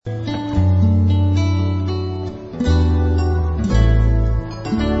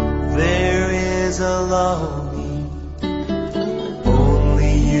overwhelm me.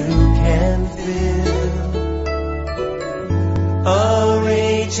 Only you can fill a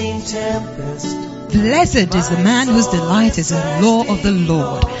raging tempest. Blessed is the man whose delight is in the law of the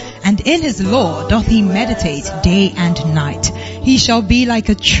Lord, and in his law doth he meditate day and night. He shall be like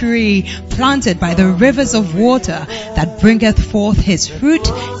a tree planted by the rivers of water, that bringeth forth his fruit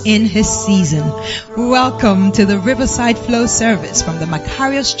in his season. Welcome to the Riverside Flow service from the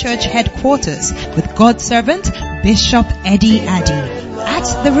Macarius Church headquarters with God's servant, Bishop Eddie Addy.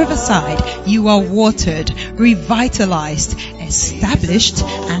 At the Riverside, you are watered, revitalized, established,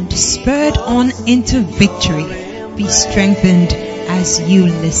 and spurred on into victory. Be strengthened as you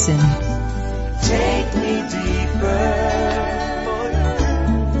listen. Take me deeper,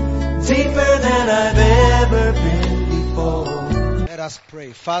 deeper than I've ever been before. Let us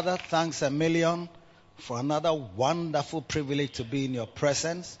pray. Father, thanks a million for another wonderful privilege to be in your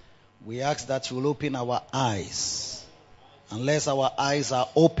presence. We ask that you will open our eyes. Unless our eyes are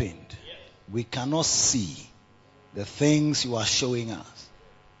opened, we cannot see the things you are showing us.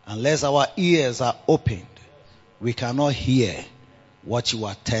 Unless our ears are opened, we cannot hear what you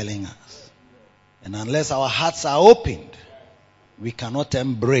are telling us. And unless our hearts are opened, we cannot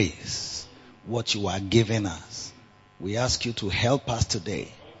embrace what you are giving us. We ask you to help us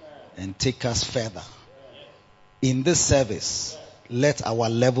today and take us further. In this service, let our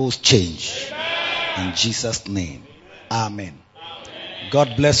levels change. In Jesus' name, amen.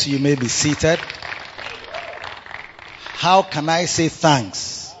 God bless you. You may be seated. How can I say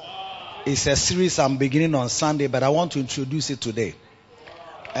thanks? It's a series I'm beginning on Sunday, but I want to introduce it today.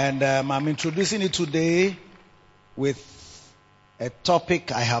 And I'm introducing it today with a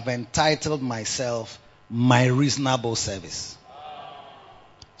topic I have entitled myself, My Reasonable Service.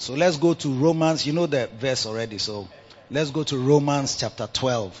 So let's go to Romans. You know the verse already, so let's go to Romans chapter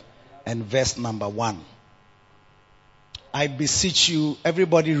 12 and verse number 1. I beseech you,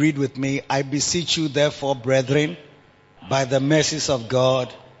 everybody read with me. I beseech you, therefore, brethren, by the mercies of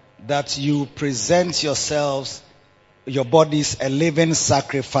God, that you present yourselves, your bodies, a living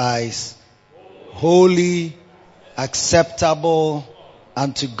sacrifice, holy, acceptable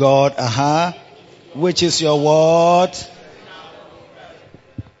unto God, which is your word,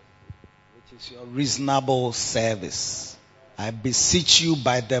 which is your reasonable service. I beseech you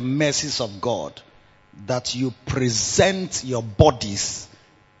by the mercies of God, that you present your bodies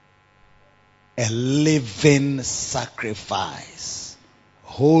a living sacrifice,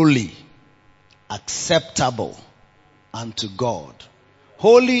 holy, acceptable unto God.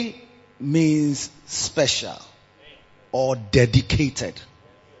 Holy means special or dedicated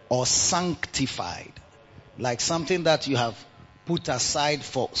or sanctified, like something that you have put aside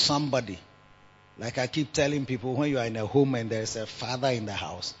for somebody. Like I keep telling people, when you are in a home and there is a father in the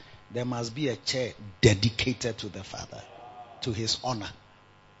house, there must be a chair dedicated to the father, to his honor.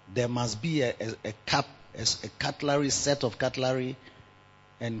 There must be a cutlery, set of cutlery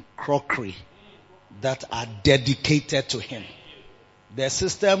and crockery that are dedicated to him. The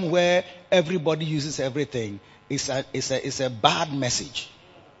system where everybody uses everything is a bad message.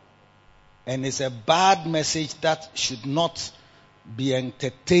 And it's a bad message that should not be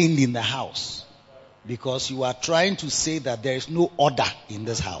entertained in the house. Because you are trying to say that there is no order in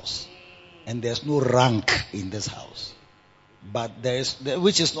this house. And there's no rank in this house. But there is,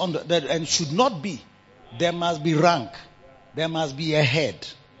 which is on the, and should not be. There must be rank. There must be a head.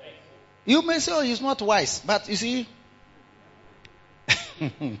 You may say, oh, he's not wise. But you see,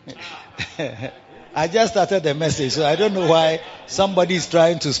 I just started the message, so I don't know why somebody is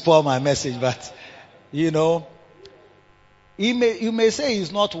trying to spoil my message. But, you may say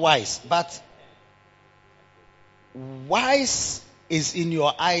he's not wise. But wise is in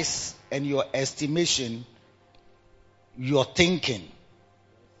your eyes and your estimation, your thinking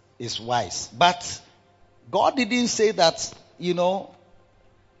is wise. But God didn't say that,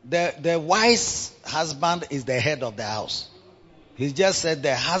 the wise husband is the head of the house. He just said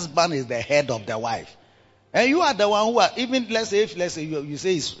the husband is the head of the wife. And you are the one who are, even let's say you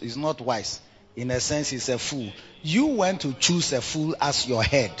say he's not wise. In a sense, he's a fool. You went to choose a fool as your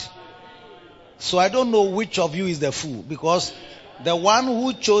head. So I don't know which of you is the fool, because the one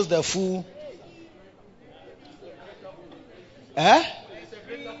who chose the fool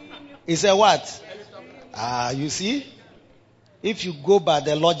is a what? You see? If you go by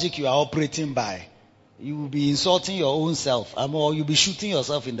the logic you are operating by, you will be insulting your own self, or you'll be shooting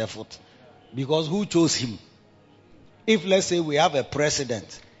yourself in the foot. Because who chose him? If let's say we have a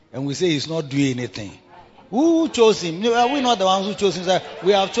president and we say he's not doing anything, who chose him? Are we not the ones who chose him?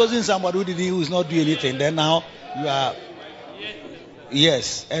 We have chosen somebody who is not doing anything. Then now you are,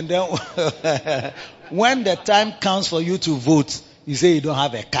 yes. And then when the time comes for you to vote, you say you don't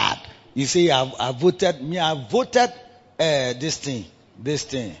have a card. You say I voted this thing.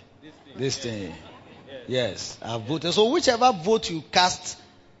 Yes, I voted. So whichever vote you cast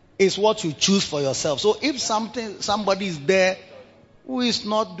is what you choose for yourself. So if somebody is there who is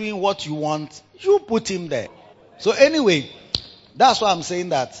not doing what you want, you put him there. So anyway, that's why I'm saying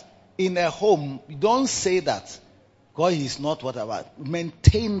that in a home, you don't say that God is not whatever.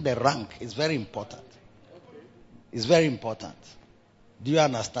 Maintain the rank. It's very important. It's very important. Do you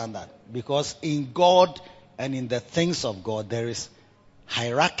understand that? Because in God and in the things of God, there is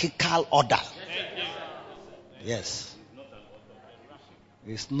hierarchical order. Yes.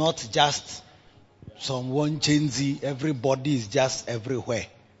 It's not just someone changing. Everybody is just everywhere.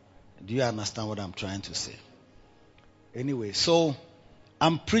 Do you understand what I'm trying to say? Anyway, so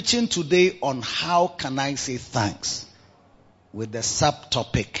I'm preaching today on how can I say thanks with the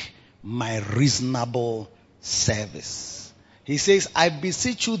subtopic, my reasonable service. He says, I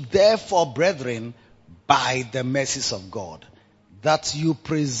beseech you therefore, brethren, by the mercies of God, that you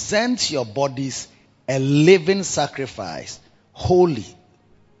present your bodies a living sacrifice, holy.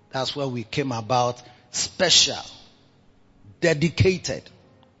 That's where we came about, special, dedicated.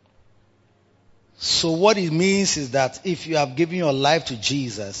 So what it means is that if you have given your life to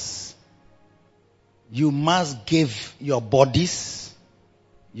Jesus, you must give your bodies,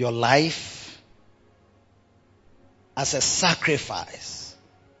 your life, as a sacrifice.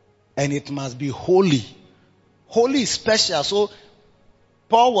 And it must be holy. Holy is special. So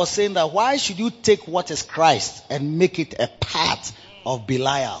Paul was saying that why should you take what is Christ and make it a part of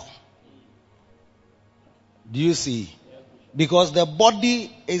Belial? Do you see? Because the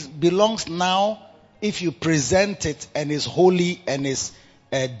body belongs now, if you present it and is holy and is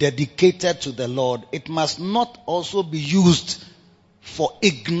dedicated to the Lord, it must not also be used for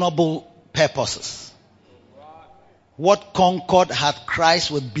ignoble purposes. What concord had Christ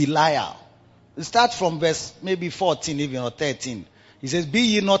with Belial? It starts from verse maybe 14 even or 13. He says, be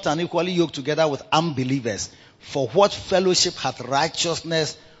ye not unequally yoked together with unbelievers. For what fellowship hath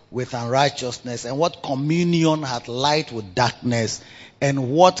righteousness with unrighteousness? And what communion hath light with darkness?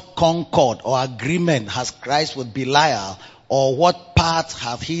 And what concord or agreement has Christ with Belial? Or what part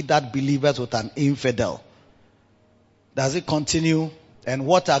hath he that believeth with an infidel? Does it continue? And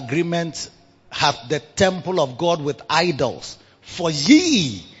what agreement hath the temple of God with idols? For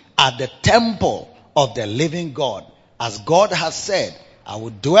ye are the temple of the living God. As God has said, I will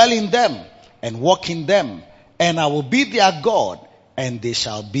dwell in them and walk in them, and I will be their God, and they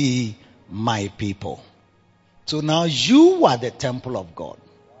shall be my people. So now you are the temple of God.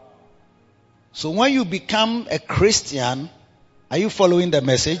 So when you become a Christian, are you following the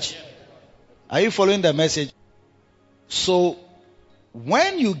message? Are you following the message? So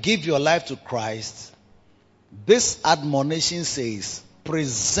when you give your life to Christ, this admonition says,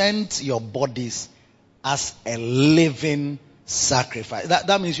 present your bodies as a living sacrifice.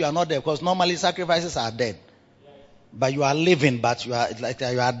 That means you are not dead, because normally sacrifices are dead. But you are living, but you are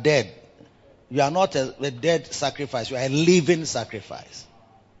dead. You are not a dead sacrifice. You are a living sacrifice.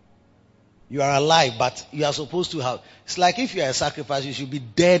 You are alive, but you are supposed to have. It's like if you are a sacrifice, you should be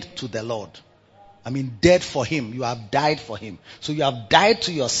dead to the Lord. I mean, dead for Him. You have died for Him. So you have died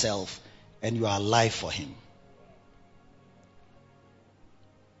to yourself, and you are alive for Him.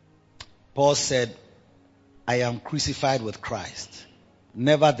 Paul said, I am crucified with Christ.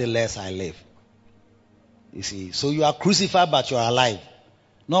 Nevertheless, I live. You see, so you are crucified, but you are alive.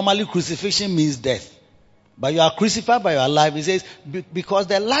 Normally, crucifixion means death. But you are crucified, but you are alive. He says, because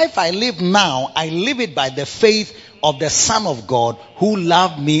the life I live now, I live it by the faith of the Son of God who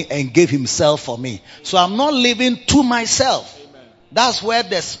loved me and gave Himself for me. So I'm not living to myself. Amen. That's where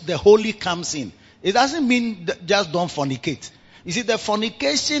the holy comes in. It doesn't mean just don't fornicate. You see, the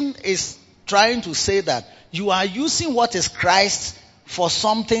fornication is trying to say that you are using what is Christ for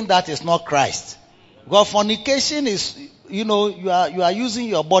something that is not Christ. Because fornication is, you are using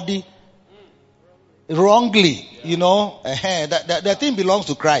your body wrongly, the thing belongs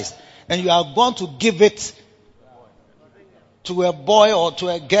to Christ. And you are going to give it to a boy or to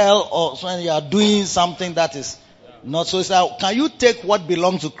a girl, or when you are doing something that is not so. It's like, can you take what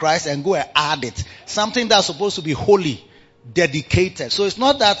belongs to Christ and go and add it? Something that's supposed to be holy, dedicated. So it's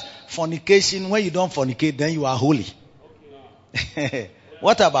not that fornication, when you don't fornicate, then you are holy.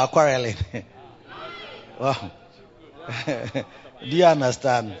 What about quarreling? Wow. Do you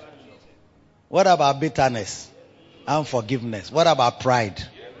understand? What about bitterness, unforgiveness? What about pride?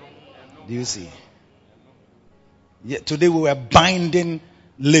 Do you see? Yeah, today we were binding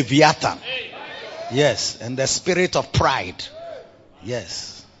Leviathan. Yes, and the spirit of pride.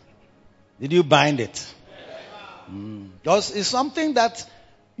 Yes. Did you bind it? Because it's something that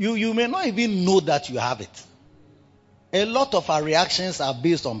you may not even know that you have it. A lot of our reactions are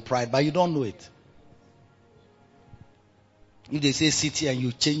based on pride, but you don't know it. If they say sit here and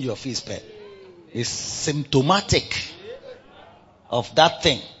you change your face, it's symptomatic of that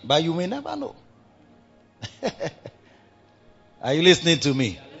thing, but you may never know. Are you listening to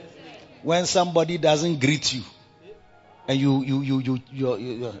me? When somebody doesn't greet you, and you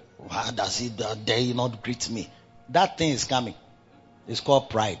why does he dare he not greet me? That thing is coming. It's called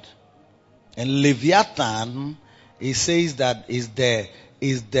pride. And Leviathan, he says that is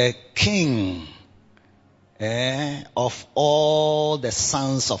the king of all the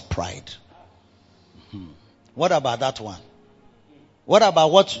sons of pride. What about that one? What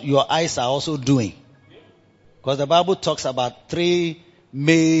about what your eyes are also doing? Because the Bible talks about 3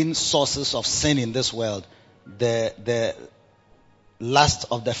 main sources of sin in this world. The lust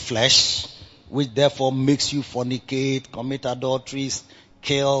of the flesh, which therefore makes you fornicate, commit adulteries,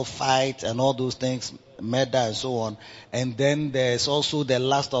 kill, fight, and all those things, murder and so on. And then there's also the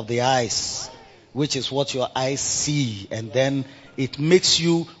lust of the eyes, which is what your eyes see. And then it makes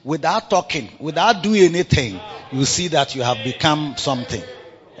you, without talking, without doing anything, you see that you have become something.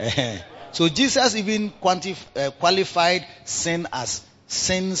 So Jesus even qualified sin as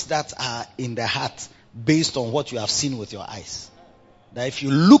sins that are in the heart based on what you have seen with your eyes. That if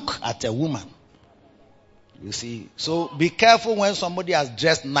you look at a woman, you see. So be careful when somebody has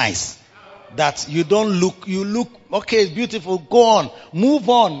dressed nice. That you don't look, you look, okay, it's beautiful, go on, move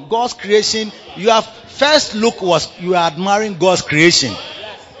on. God's creation, first look was you are admiring God's creation.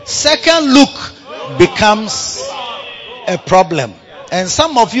 Second look becomes a problem. And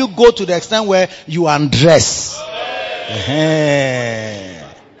some of you go to the extent where you undress.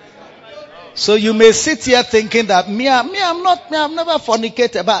 So you may sit here thinking that I've never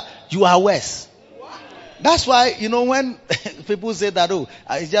fornicated, but you are worse. That's why, when people say that,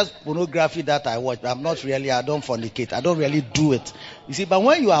 it's just pornography that I watch. I don't fornicate. I don't really do it. You see, but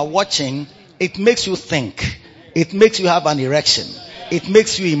when you are watching, it makes you think. It makes you have an erection. It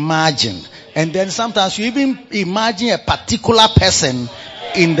makes you imagine. And then sometimes you even imagine a particular person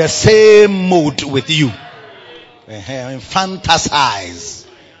in the same mode with you. And fantasize.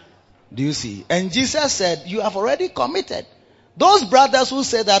 Do you see? And Jesus said, you have already committed. Those brothers who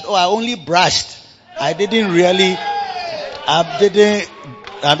said that, I only brushed. I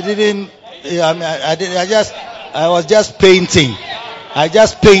was just painting. I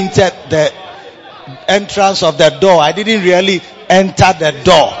just painted the entrance of the door. I didn't really enter the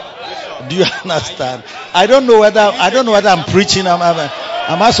door. Do you understand? I don't know whether I'm preaching. Am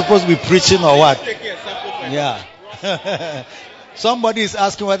I supposed to be preaching or what? Yeah. Somebody is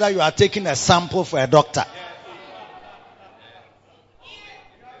asking whether you are taking a sample for a doctor.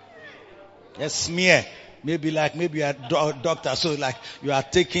 A smear. Maybe you are a doctor, so like you are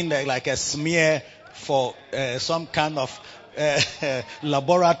taking like a smear for some kind of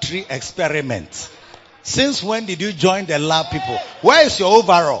laboratory experiment. Since when did you join the lab people? Where is your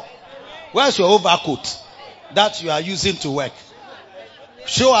overall? Where's your overcoat that you are using to work?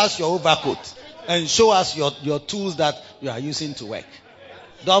 Show us your overcoat and show us your tools that you are using to work.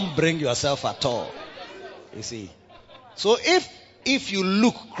 Don't bring yourself at all. You see. So if you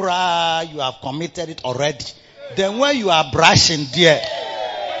look, cry, you have committed it already. Then when you are brushing, dear,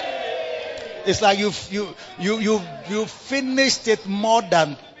 it's like you finished it more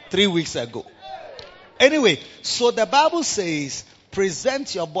than 3 weeks ago. Anyway, so the Bible says,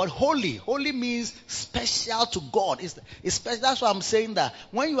 present your body holy. Holy means special to God. It's special. That's why I'm saying that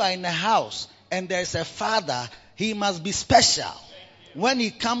when you are in a house and there's a father, he must be special. When he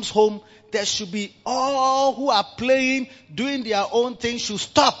comes home, there should be all who are playing, doing their own thing should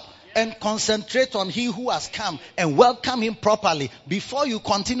stop and concentrate on he who has come and welcome him properly before you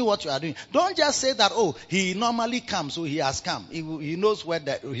continue what you are doing. Don't just say that, he normally comes, so he has come. He knows where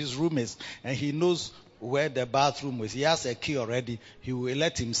his room is and he knows where the bathroom is. He has a key already. He will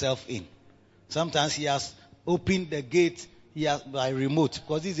let himself in. Sometimes he has opened the gate by remote,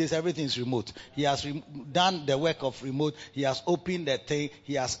 because these days everything is remote. He has done the work of remote. He has opened the thing.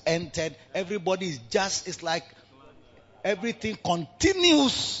 He has entered. Everybody is it's like everything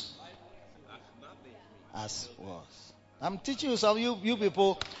continues as was. I'm teaching you some you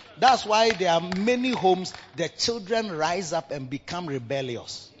people. That's why there are many homes, the children rise up and become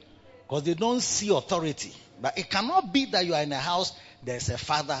rebellious. Because they don't see authority. But it cannot be that you are in a house, there's a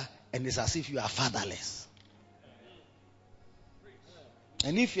father, and it's as if you are fatherless.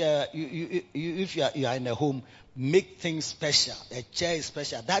 And if you are in a home, make things special. A chair is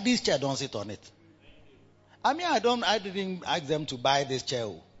special. Daddy's chair, don't sit on it. I didn't ask them to buy this chair.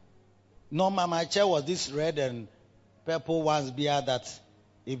 Normal, my chair was this red and purple ones beer that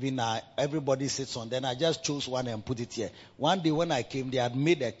even everybody sits on. Then I just chose one and put it here. One day when I came, they had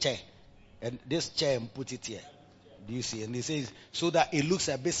made a chair. And this chair and put it here. Do you see? And they say so that it looks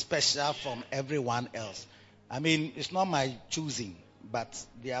a bit special from everyone else. I mean, it's not my choosing, but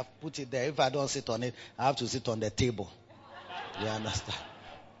they have put it there. If I don't sit on it, I have to sit on the table. You understand?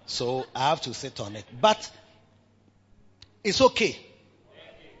 So I have to sit on it. But it's okay.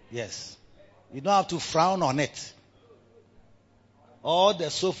 Yes. You don't have to frown on it. All the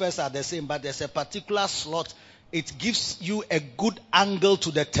sofas are the same, but there's a particular slot. It gives you a good angle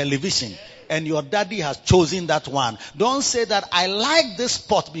to the television. And your daddy has chosen that one. Don't say that I like this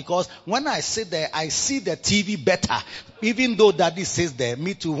spot because when I sit there, I see the TV better. Even though daddy sits there,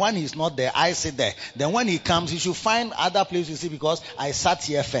 me too, when he's not there, I sit there. Then when he comes, you should find other places to sit because I sat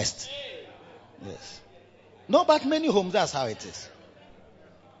here first. Yes. No, but many homes, that's how it is.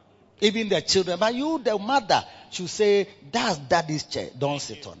 Even the children. But you, the mother, should say, that's daddy's chair. Don't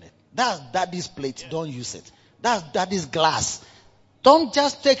sit on it. That's daddy's plate. Don't use it. That's daddy's glass. Don't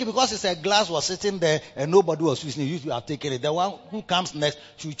just take it because it's a glass was sitting there and nobody was using it. You should have taken it. The one who comes next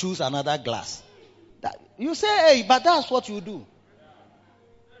should choose another glass. You say, hey, but that's what you do.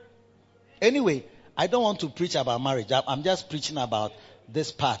 Anyway, I don't want to preach about marriage. I'm just preaching about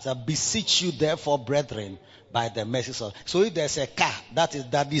this part. I beseech you, therefore, brethren, by the mercies of. So if there's a car, that is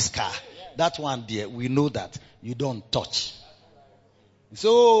daddy's car. That one, dear, we know that you don't touch.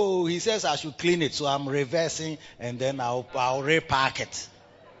 So he says I should clean it. So I'm reversing and then I'll repark it.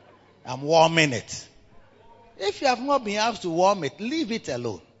 I'm warming it. If you have not been asked to warm it, leave it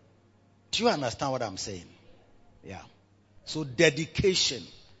alone. Do you understand what I'm saying? Yeah. So dedication,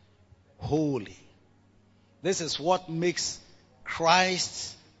 holy. This is what makes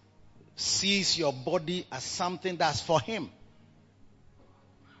Christ sees your body as something that's for him.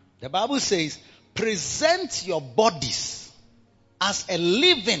 The Bible says, present your bodies as a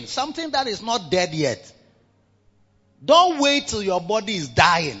living, something that is not dead yet. Don't wait till your body is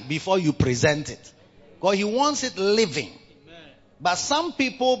dying before you present it. Because he wants it living. Amen. But some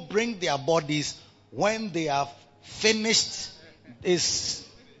people bring their bodies when they are finished.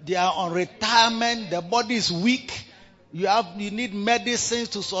 They are on retirement. The body is weak. You need medicines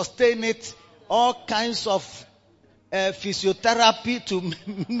to sustain it. All kinds of physiotherapy to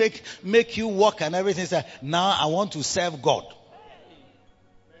make you walk and everything. So now I want to serve God.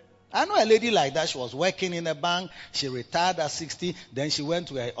 I know a lady like that. She was working in a bank. She retired at 60. Then she went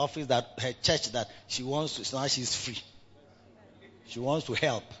to her office, her church that she wants to. So now she's free. She wants to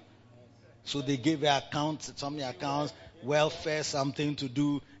help. So they gave her accounts, some accounts, welfare, something to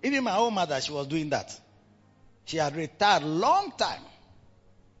do. Even my own mother, she was doing that. She had retired long time.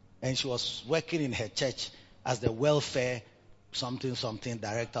 And she was working in her church as the welfare something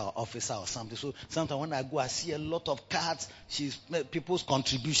director or officer or something. So sometimes when I go, I see a lot of cards. She's people's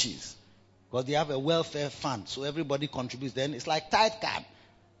contributions because they have a welfare fund, so everybody contributes. Then it's like tithe card.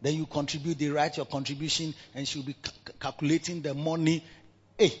 Then you contribute, they write your contribution, and she'll be calculating the money.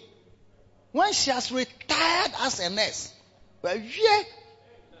 Hey, when she has retired as a nurse, well, yeah,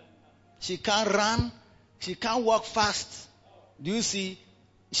 she can't run, she can't walk fast. Do you see?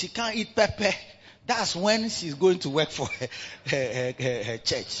 She can't eat pepper. That's when she's going to work for her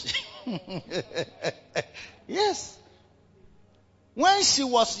church. Yes. When she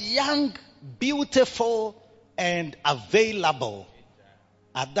was young, beautiful, and available,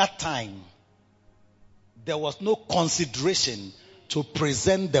 at that time, there was no consideration to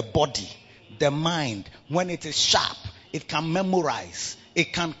present the body, the mind. When it is sharp, it can memorize,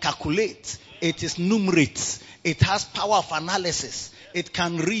 it can calculate, it is numerate, it has power of analysis, it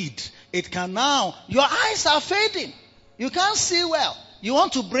can read. It can now, your eyes are fading. You can't see well. You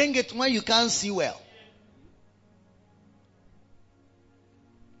want to bring it when you can't see well.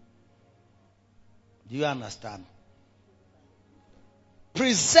 Do you understand?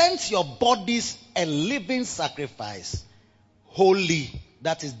 Present your bodies a living sacrifice, holy,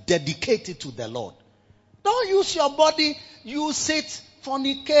 that is dedicated to the Lord. Don't use your body, use it,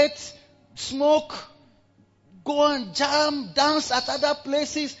 fornicate, smoke, go and jam, dance at other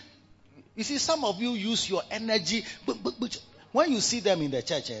places. You see, some of you use your energy, but when you see them in the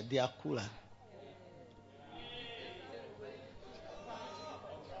church, they are cooler.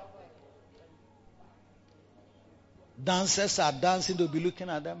 Dancers are dancing, they'll be looking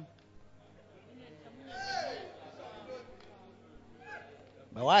at them.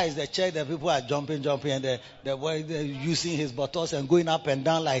 But why is the church that people are jumping and the boy using his buttocks and going up and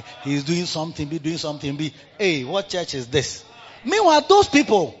down like he's doing something, Hey, what church is this? Meanwhile, those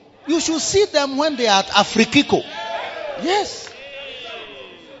people, you should see them when they are at Afrikiko. Yes.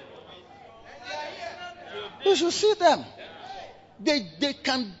 You should see them. They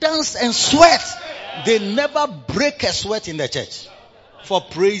can dance and sweat. They never break a sweat in the church. For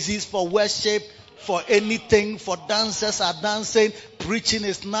praises, for worship, for anything, for dancers are dancing, preaching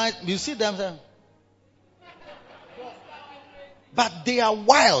is nice. You see them there? But they are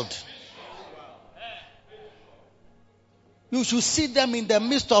wild. You should see them in the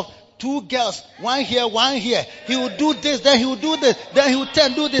midst of two girls, one here, one here. He will do this, then he will do this, then he will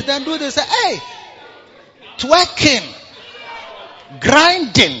do this, then do this. Say, hey, twerking,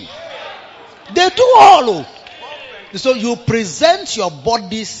 grinding. They do all. So you present your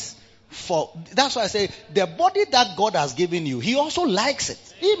bodies for, that's why I say, the body that God has given you, He also likes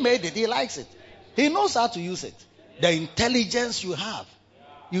it. He made it, He likes it. He knows how to use it. The intelligence you have,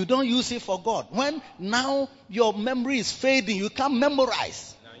 you don't use it for God. When now your memory is fading, you can't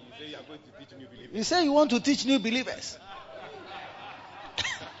memorize. You say you want to teach new believers.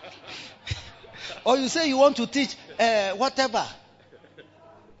 Or you say you want to teach whatever.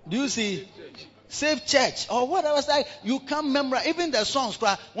 Do you see? Save church or whatever. It's like you can't memorize. Even the songs,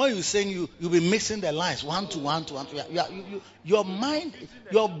 when you sing, you'll be mixing the lines. One to one to one. Your mind,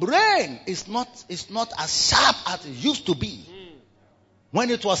 your brain is not as sharp as it used to be. When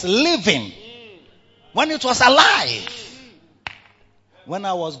it was living. When it was alive. When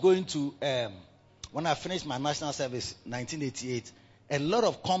I was going to, when I finished my national service, 1988, a lot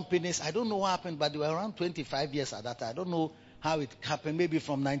of companies, I don't know what happened, but they were around 25 years at that time. I don't know how it happened. Maybe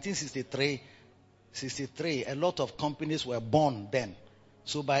from 1963, a lot of companies were born then.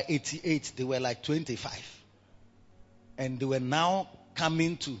 So by 88, they were like 25. And they were now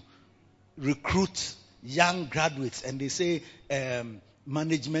coming to recruit young graduates. And they say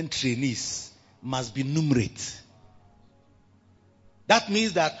management trainees must be numerate. That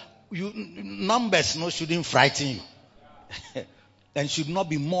means that numbers shouldn't frighten you. And should not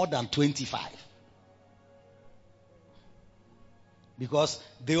be more than 25. Because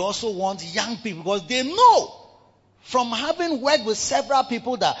they also want young people. Because they know from having worked with several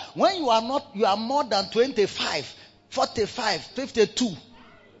people that when you are more than 25, 45, 52.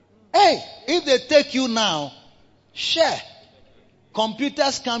 Hey, if they take you now, share.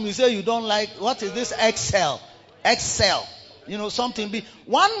 Computers come, you say you don't like, what is this Excel? Something big.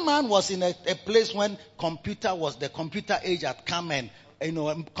 One man was in a place when the computer age had come and,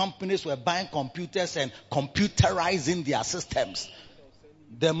 companies were buying computers and computerizing their systems.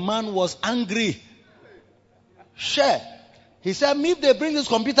 The man was angry. Share. He said, if they bring this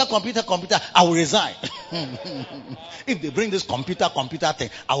computer, I will resign. If they bring this computer thing,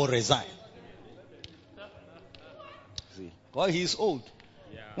 I will resign. See, well, he's old.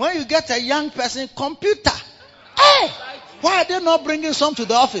 When you get a young person, computer. Hey! Why are they not bringing some to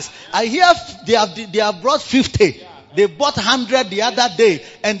the office? I hear they have brought 50. They bought 100 the other day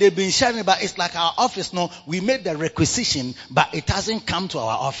and they've been sharing, but it's like our office. No, we made the requisition, but it hasn't come to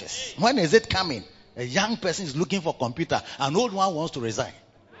our office. When is it coming? A young person is looking for computer. An old one wants to resign.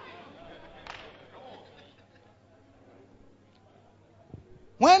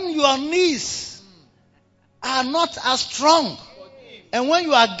 When your knees are not as strong, and when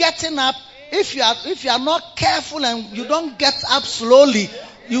you are getting up, if you are not careful and you don't get up slowly,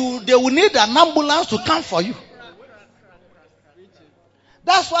 they will need an ambulance to come for you.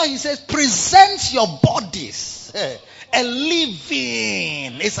 That's why he says, present your bodies. A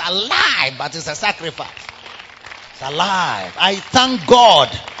living. It's alive, but it's a sacrifice. It's alive. I thank God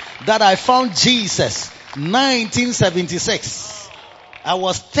that I found Jesus 1976. I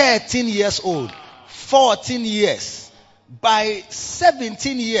was 13 years old. 14 years. By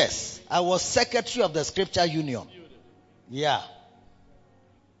 17 years, I was secretary of the Scripture Union. Yeah.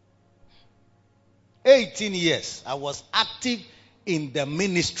 18 years, I was active in the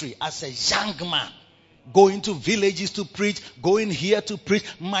ministry as a young man. Going to villages to preach, going here to preach.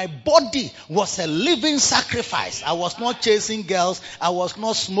 My body was a living sacrifice. I was not chasing girls. I was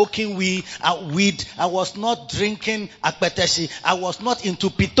not smoking weed. I was not drinking akpeteshi. I was not into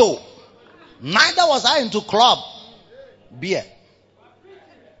pito. Neither was I into club beer.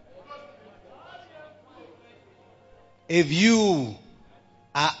 If you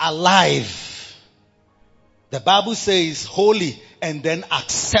are alive, the Bible says holy and then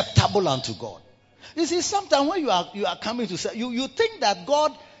acceptable unto God. You see, sometimes when you are coming to say, you think that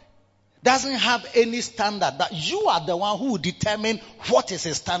God doesn't have any standard, that you are the one who will determine what is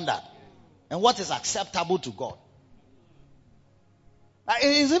his standard and what is acceptable to God.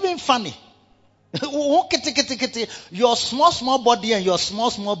 It is even funny. Your small body and your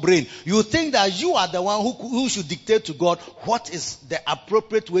small brain, you think that you are the one who should dictate to God what is the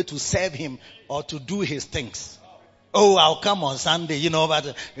appropriate way to serve him or to do his things. Oh, I'll come on Sunday,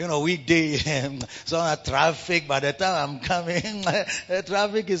 but, weekday, so traffic, by the time I'm coming, the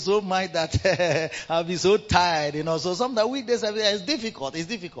traffic is so much that I'll be so tired, so some of the weekdays, it's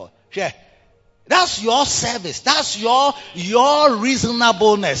difficult. Yeah. That's your service. That's your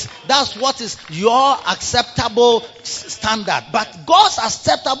reasonableness. That's what is your acceptable standard. But God's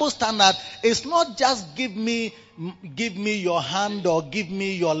acceptable standard is not just give me your hand or give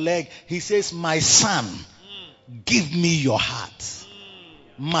me your leg. He says, my son, give me your heart.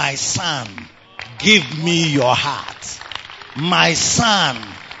 My son, give me your heart. My son,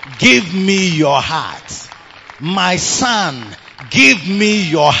 give me your heart. My son, give me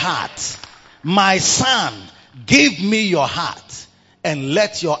your heart. My son, give me your heart and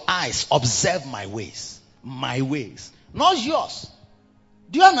let your eyes observe my ways. My ways. Not yours.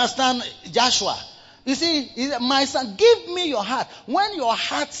 Do you understand, Joshua? You see, my son, give me your heart. When your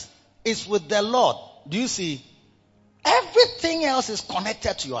heart is with the Lord, do you see? Everything else is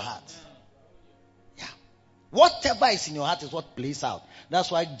connected to your heart. Yeah. Whatever is in your heart is what plays out. That's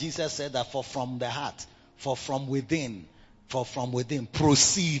why Jesus said that for from within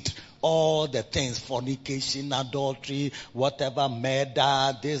proceed all the things, fornication, adultery, whatever,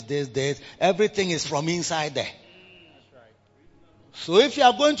 murder, this. Everything is from inside there. So if you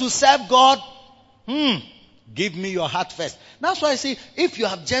are going to serve God, give me your heart first. That's why I say, if you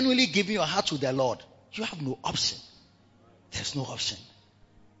have genuinely given your heart to the Lord, you have no option. There's no option.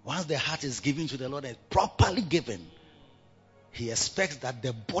 Once the heart is given to the Lord and properly given, He expects that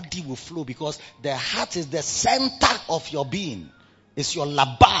the body will flow, because the heart is the center of your being. It's your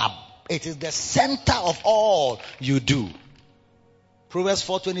labab. It is the center of all you do. Proverbs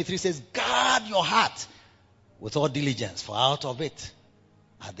 4:23 says, guard your heart with all diligence, for out of it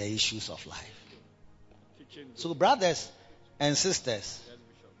are the issues of life. So brothers and sisters,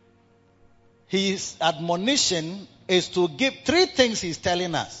 his admonition is to give 3 things he's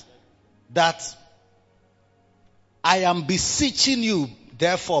telling us. That I am beseeching you,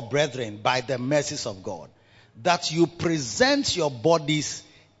 therefore, brethren, by the mercies of God, that you present your bodies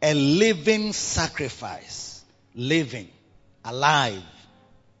a living sacrifice. Living, alive,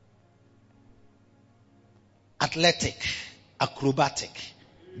 athletic, acrobatic,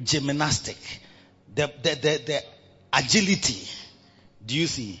 gymnastic, the agility. Do you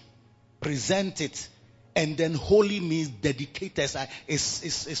see? Present it. And then holy means dedicated.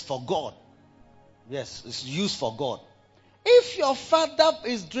 Is for God. Yes, it's used for God. If your father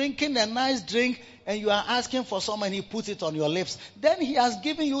is drinking a nice drink and you are asking for some and he puts it on your lips, then he has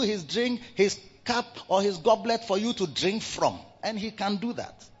given you his drink, his cup or his goblet for you to drink from. And he can do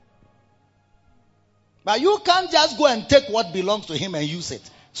that. But you can't just go and take what belongs to him and use it.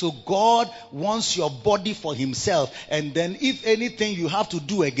 So God wants your body for himself. And then if anything you have to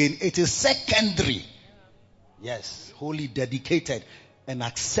do again, it is secondary. Yes, wholly dedicated and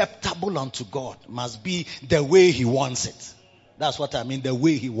acceptable unto God. Must be the way he wants it. That's what I mean, the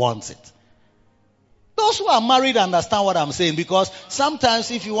way he wants it. Those who are married understand what I'm saying, because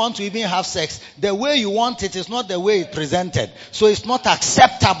sometimes if you want to even have sex, the way you want it is not the way it's presented. So it's not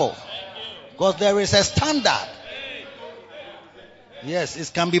acceptable. Because there is a standard. Yes,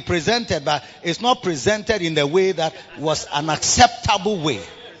 it can be presented, but it's not presented in the way that was an acceptable way.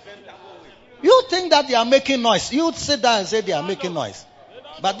 You think that they are making noise. You sit down and say they are making noise.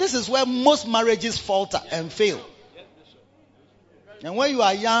 But this is where most marriages falter and fail. And when you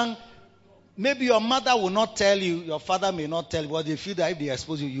are young, maybe your mother will not tell you, your father may not tell you, but they feel that if they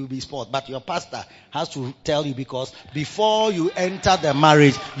expose you, you'll be spoiled. But your pastor has to tell you, because before you enter the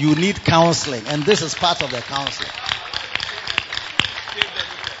marriage, you need counseling. And this is part of the counseling.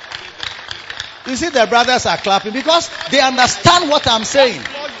 You see, the brothers are clapping because they understand what I'm saying.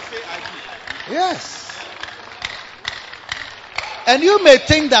 Yes. And you may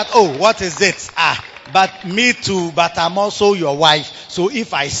think that, oh, what is it? But me too, but I'm also your wife. So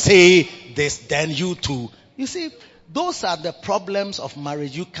if I say this, then you too. You see, those are the problems of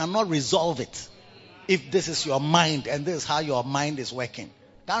marriage. You cannot resolve it. If this is your mind and this is how your mind is working.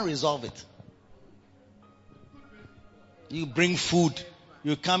 Can't resolve it. You bring food.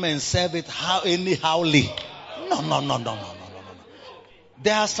 You come and serve it anyhowly. No.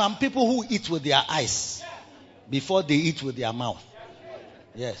 There are some people who eat with their eyes before they eat with their mouth.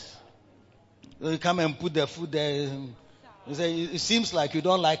 Yes. You come and put the food there. You say, it seems like you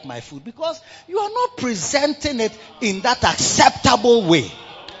don't like my food, because you are not presenting it in that acceptable way.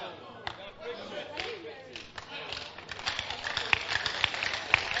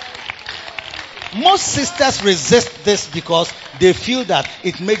 Most sisters resist this because they feel that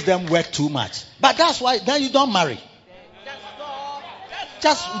it makes them work too much. But that's why then you don't marry.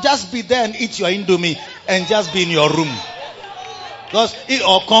 Just be there and eat your Indomie and just be in your room. Just eat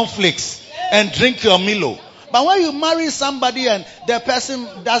or cornflakes and drink your Milo. But when you marry somebody and the person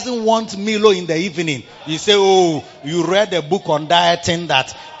doesn't want Milo in the evening, you say, oh, you read a book on dieting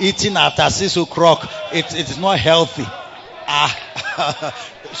that eating after 6 o'clock, it is not healthy.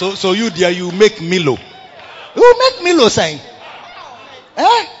 So you there, you make Milo. You make Milo saying,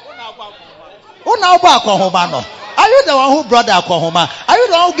 eh? Are you the one who brought the alcohol? Are you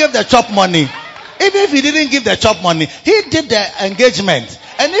the one who gave the chop money? Even if he didn't give the chop money, he did the engagement.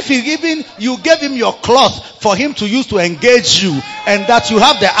 And if you gave him your cloth for him to use to engage you, and that you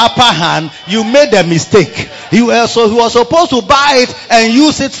have the upper hand, you made a mistake. He was supposed to buy it and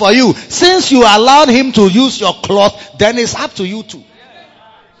use it for you. Since you allowed him to use your cloth, then it's up to you too.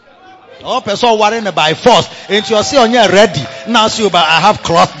 Oh, person worrying by force. And you see on your ready. Now see, but I have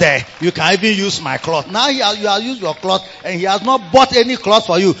cloth there. You can even use my cloth. Now you have used your cloth and he has not bought any cloth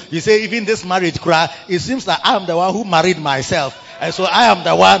for you. You say, even this marriage cry, it seems that I am the one who married myself. And so I am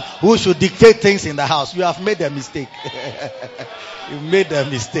the one who should dictate things in the house. You have made a mistake. You made a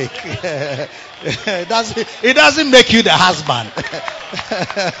mistake. It doesn't make you the husband.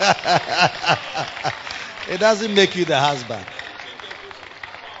 It doesn't make you the husband.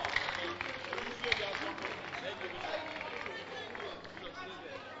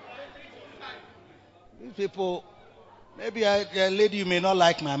 People, maybe a lady, you may not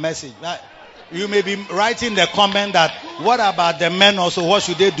like my message. You may be writing the comment that, what about the men also? What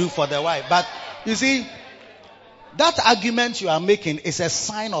should they do for their wife? But you see, that argument you are making is a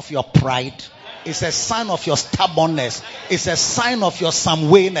sign of your pride. It's a sign of your stubbornness. It's a sign of your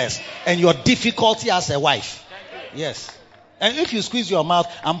some-wayness and your difficulty as a wife. Yes. And if you squeeze your mouth,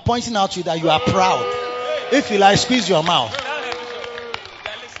 I'm pointing out to you that you are proud. If you like, squeeze your mouth.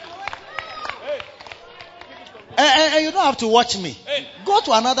 And you don't have to watch me. Go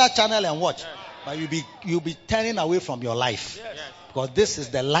to another channel and watch. But you'll be turning away from your life. Because this is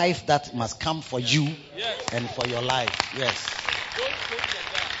the life that must come for you and for your life. Yes. Don't change the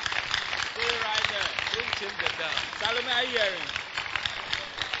dial. Stay right there. Don't change the dial. Salome, are you hearing?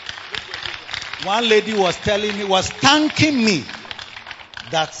 One lady was thanking me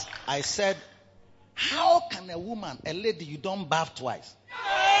that I said, how can a lady, you don't bath twice?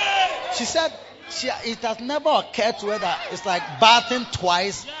 She said, it has never occurred to her that it's like bathing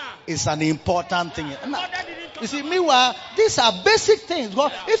twice is an important thing. You see, meanwhile, these are basic things.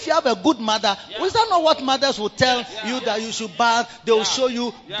 If you have a good mother, is that not what mothers will tell you that you should bath? They will show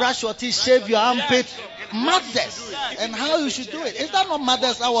you, brush your teeth, shave your armpit. Mothers. And how you should do it. Is that not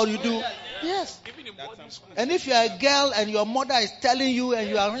mothers how what you do? Yes. And if you are a girl and your mother is telling you and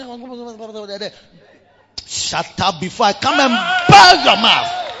you are, shut up before I come and burn your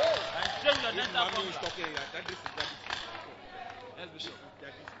mouth.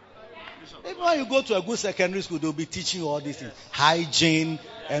 Even when you go to a good secondary school, they'll be teaching you all these things. Hygiene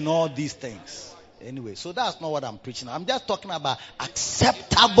and all these things. Anyway, so that's not what I'm preaching. I'm just talking about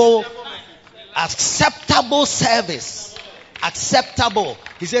acceptable service. Acceptable.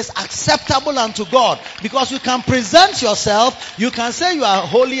 He says acceptable unto God. Because you can present yourself, you can say you are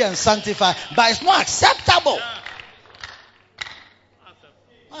holy and sanctified, but it's not acceptable.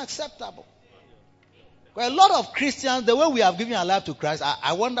 Not acceptable. Well, a lot of Christians, the way we have given our life to Christ,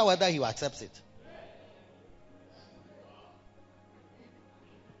 I wonder whether He will accept it.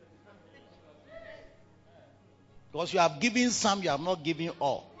 Because you have given some, you have not given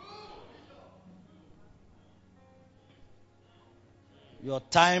all. Your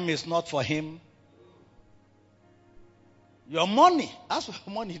time is not for Him. Your money, that's what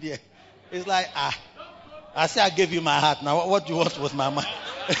money there. It's like, I say I gave you my heart. Now what do you want with my money?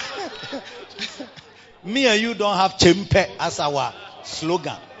 Me and you don't have chempe as our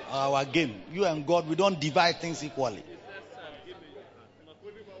slogan, our game. You and God, we don't divide things equally.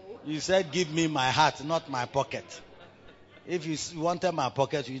 You said, give me my heart, not my pocket. If you wanted my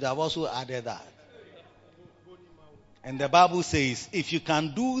pocket, you'd have also added that. And the Bible says, if you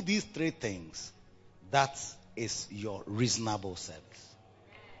can do these three things, that is your reasonable service.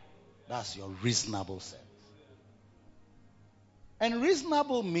 That's your reasonable service. And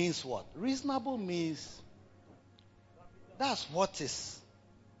reasonable means what? Reasonable means that's what is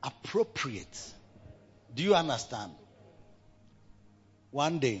appropriate. Do you understand?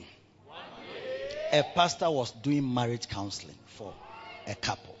 One day, a pastor was doing marriage counseling for a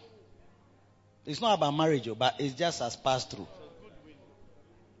couple. It's not about marriage, but it's just as passed through.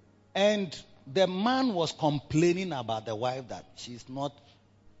 And the man was complaining about the wife that she's not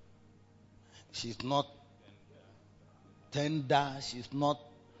tender, she's not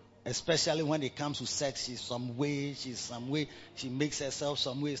Especially when it comes to sex, she's some way, she makes herself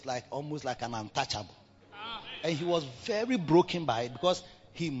some way. It's like almost like an untouchable. And he was very broken by it because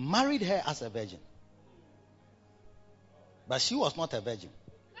he married her as a virgin. But she was not a virgin.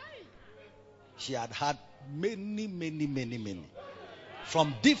 She had had many.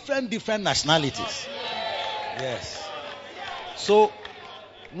 From different nationalities. Yes. So,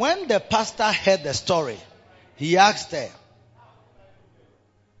 when the pastor heard the story, he asked her,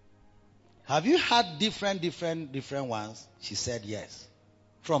 have you had different ones? She said yes.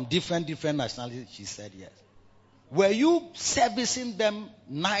 From different nationalities, she said yes. Were you servicing them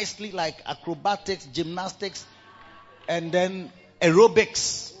nicely, like acrobatics, gymnastics, and then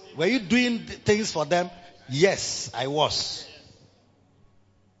aerobics? Were you doing things for them? Yes, I was.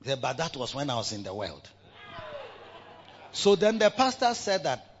 But that was when I was in the world. So then the pastor said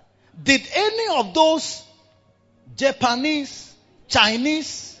that, did any of those Japanese,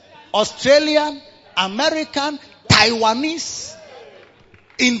 Chinese, Australian, American, Taiwanese,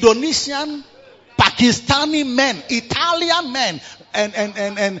 Indonesian, Pakistani men, Italian men, and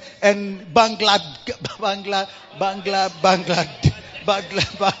Bangladesh,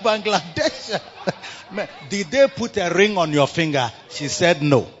 did they put a ring on your finger? She said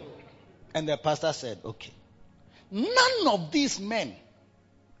no. And the pastor said, okay. None of these men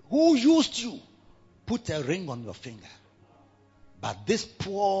who used you put a ring on your finger. But this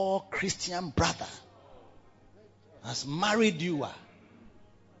poor Christian brother has married you,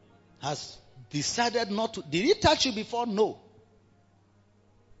 has decided not to. Did he touch you before? No.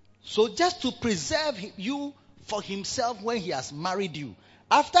 So just to preserve you for himself when he has married you.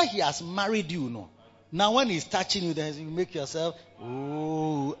 After he has married you, no. Now when he's touching you, then you make yourself,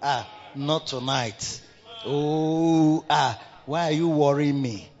 not tonight. Why are you worrying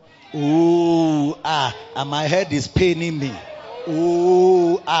me? And my head is paining me.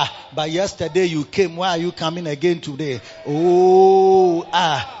 But yesterday you came. Why are you coming again today?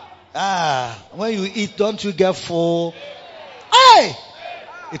 When you eat, don't you get full? Hey!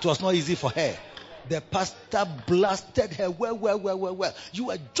 It was not easy for her. The pastor blasted her. Well. You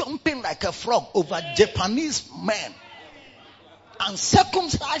were jumping like a frog over Japanese men.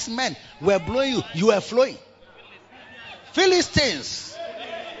 Uncircumcised men were blowing you. You were flowing. Philistines.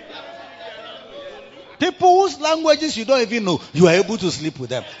 People whose languages you don't even know, you are able to sleep with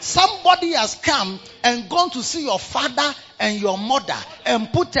them. Somebody has come and gone to see your father and your mother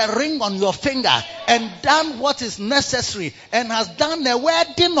and put a ring on your finger and done what is necessary and has done a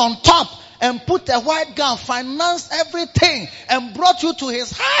wedding on top and put a white gown, financed everything and brought you to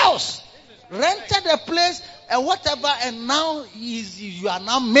his house, rented a place and whatever, and now you are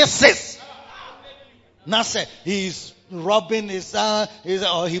now Mrs. Now say he's robbing his or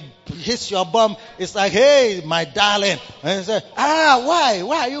he hits your bum. It's like, hey, my darling. And he said, why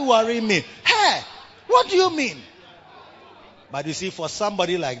are you worrying me? Hey, what do you mean? But you see, for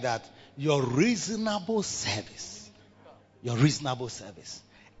somebody like that, your reasonable service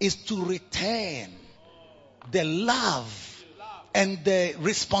is to return the love and the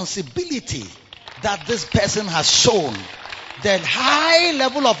responsibility that this person has shown, the high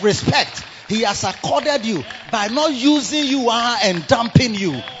level of respect he has accorded you by not using you and dumping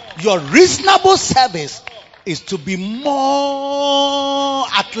you. Your reasonable service is to be more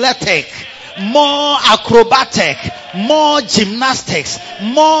athletic, more acrobatic, more gymnastics,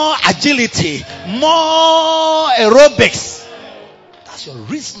 more agility, more aerobics. That's your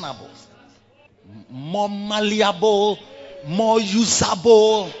reasonable. More malleable, more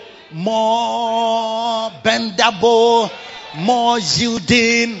usable, more bendable, more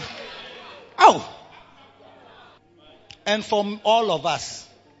yielding. And from all of us,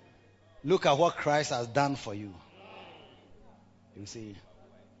 look at what Christ has done for you. You see,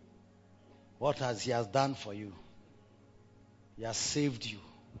 what he has done for you? He has saved you.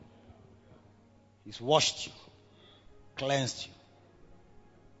 He's washed you, cleansed you.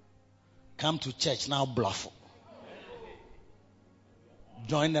 Come to church now, bluff.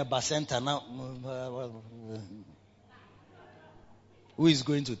 Join the Bacenta now. Who is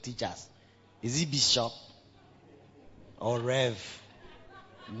going to teach us? Is he bishop or rev?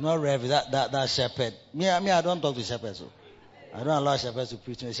 Not rev. That shepherd. Me, I don't talk to shepherds. So I don't allow shepherds to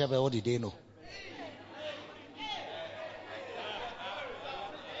preach. The shepherd, what did they know?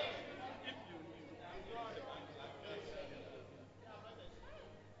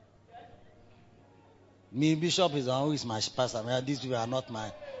 Me, bishop is always my pastor. These people are not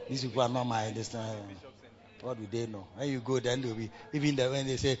my. What do they know? When you go, then they'll be, even when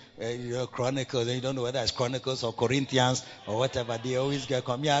they say Chronicles, then you don't know whether it's Chronicles or Corinthians or whatever. They always get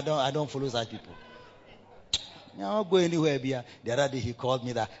come. I don't follow such people. I'm not going anywhere. The other day he called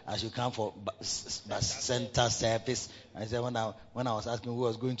me that I should come for center service. I said when I was asking who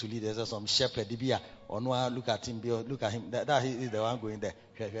was going to lead, there's some shepherd. Or no, look at him. Look at him. That he is the one going there.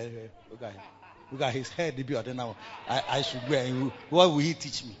 Look at him. Look at his head. I should go. And what will he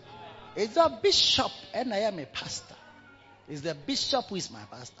teach me? It's a bishop, and I am a pastor. It's the bishop who is my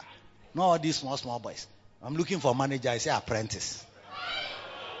pastor. Not all these small boys. I'm looking for a manager. I say apprentice.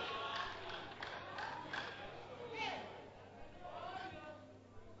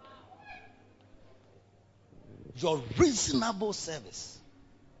 Your reasonable service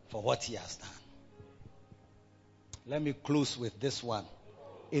for what he has done. Let me close with this one.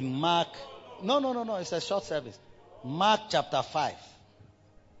 In Mark, no, it's a short service. Mark chapter 5.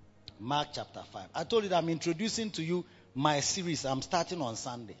 Mark chapter 5. I told you that I'm introducing to you my series. I'm starting on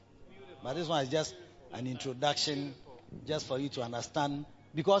Sunday. But this one is just an introduction, just for you to understand.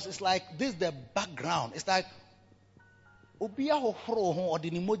 Because it's like, this is the background. It's like,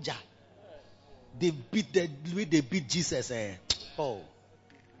 they beat Jesus. Oh,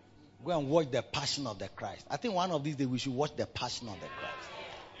 go and watch the Passion of the Christ. I think one of these days we should watch the Passion of the Christ.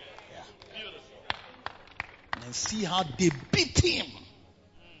 Yeah. And see how they beat him.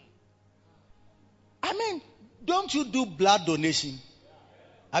 I mean, don't you do blood donation?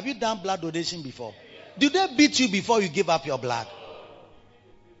 Have you done blood donation before? Did they beat you before you give up your blood?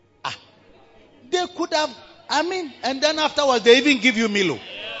 They could have, and then afterwards they even give you Milo.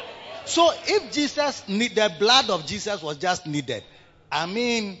 So if the blood of Jesus was just needed,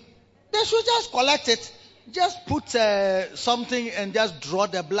 they should just collect it. Just put something and just draw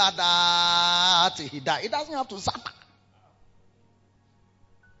the blood till he died. It doesn't have to suffer.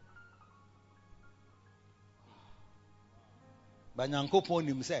 But Nyankopon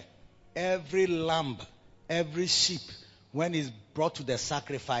himself, every lamb, every sheep, when it's brought to the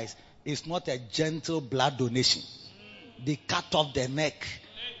sacrifice, it's not a gentle blood donation. They cut off the neck.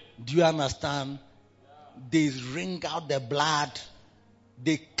 Do you understand? They wring out the blood.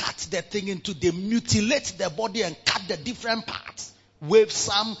 They cut the thing they mutilate the body and cut the different parts. Wave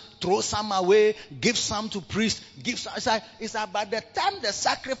some, throw some away, give some to priest, give some. It's like by the time the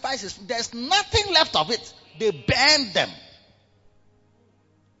sacrifice is, there's nothing left of it. They burn them.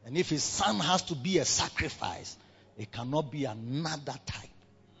 And if his son has to be a sacrifice, it cannot be another type.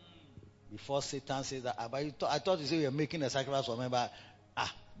 Before Satan says that, I thought you said you were making a sacrifice for me, but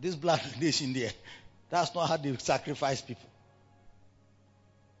this blood nation there, that's not how they sacrifice people.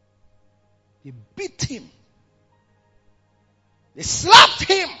 They beat him. They slapped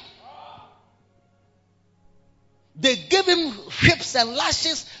him. They gave him whips and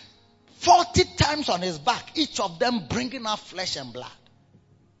lashes 40 times on his back, each of them bringing out flesh and blood.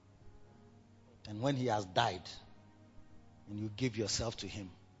 And when he has died, and you give yourself to him,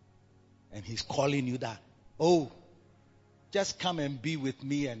 and he's calling you that, just come and be with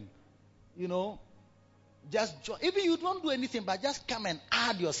me, and just join. Even you don't do anything, but just come and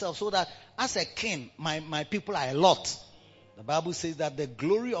add yourself, so that as a king, my people are a lot. The Bible says that the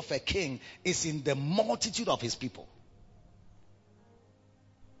glory of a king is in the multitude of his people.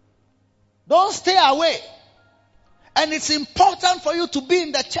 Don't stay away. And it's important for you to be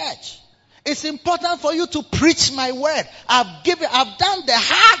in the church. It's important for you to preach my word. I've done the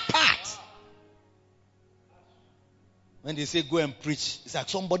hard part. When they say go and preach, it's like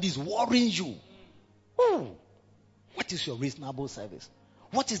somebody's worrying you. What is your reasonable service?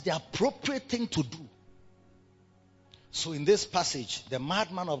 What is the appropriate thing to do? So in this passage, the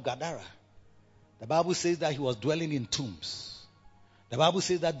madman of Gadara, the Bible says that he was dwelling in tombs. The Bible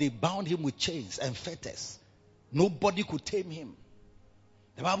says that they bound him with chains and fetters. Nobody could tame him.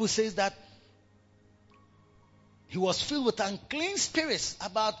 The Bible says that he was filled with unclean spirits,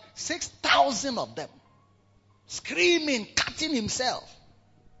 about 6,000 of them, screaming, cutting himself.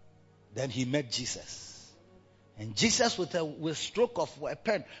 Then he met Jesus. And Jesus, with a stroke of a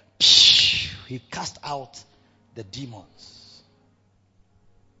pen, he cast out the demons.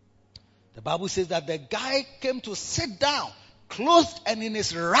 The Bible says that the guy came to sit down, clothed and in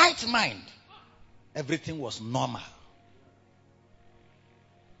his right mind. Everything was normal.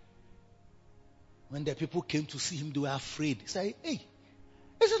 When the people came to see him, they were afraid. He said, hey,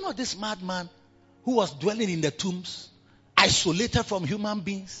 is it not this madman who was dwelling in the tombs, isolated from human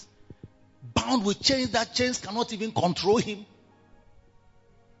beings, bound with chains that chains cannot even control him,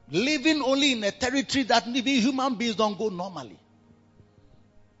 living only in a territory that even human beings don't go normally,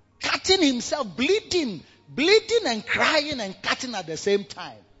 cutting himself, bleeding and crying and cutting at the same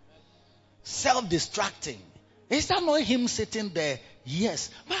time, self-distracting? Is that not him sitting there? Yes.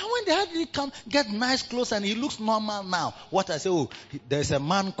 But when they had him come get nice clothes and he looks normal now. What I say, there's a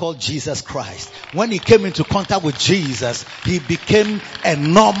man called Jesus Christ. When he came into contact with Jesus, he became a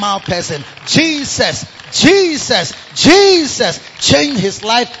normal person. Jesus changed his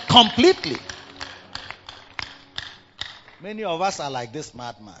life completely. Many of us are like this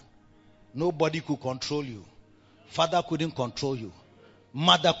madman. Nobody could control you. Father couldn't control you.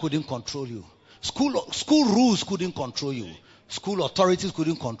 Mother couldn't control you. School rules couldn't control you. School authorities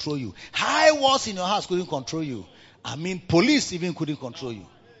couldn't control you. High walls in your house couldn't control you. Police even couldn't control you.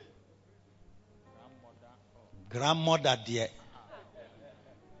 Grandmother dear.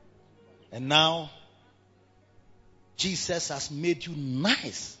 And now, Jesus has made you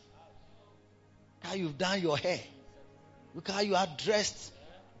nice. How you've done your hair. Look how you are dressed.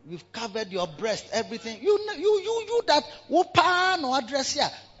 You've covered your breast, everything. You that whoopah no address here.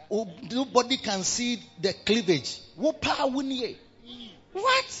 Nobody can see the cleavage. Whoopah wunye.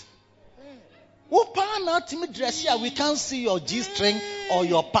 What? Whoopah not to me dress here. We can't see your G-string or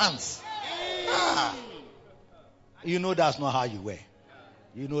your pants. You know that's not how you wear.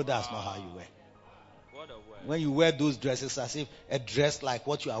 You know that's not how you wear. When you wear those dresses as if a dress like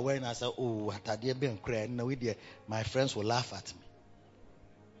what you are wearing, I say, my friends will laugh at me.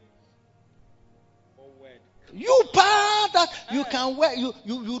 You that you can wear, you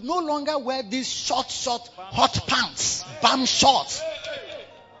no longer wear these short hot pants, bum shorts,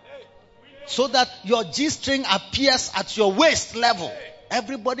 so that your G-string appears at your waist level.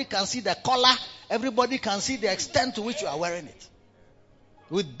 Everybody can see the collar. Everybody can see the extent to which you are wearing it,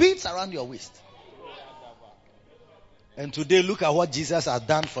 with beads around your waist. And today, look at what Jesus has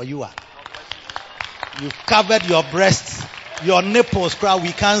done for you. You've covered your breasts, your nipples, crowd.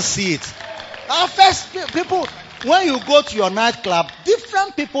 We can't see it. First, people, when you go to your nightclub,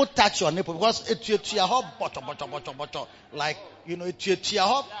 different people touch your nipple because it's your hot like it's your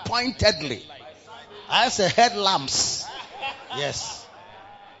hot pointedly. I say head lamps. Yes.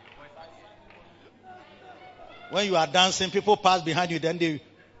 When you are dancing, people pass behind you, then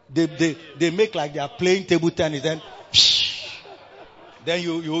they make like they are playing table tennis. Then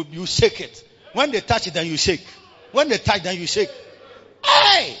you shake it. When they touch it, then you shake. When they touch, then you shake.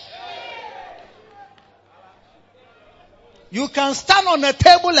 Hey! You can stand on a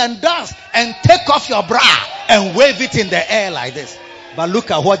table and dance and take off your bra and wave it in the air like this. But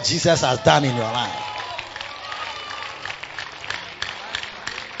look at what Jesus has done in your life.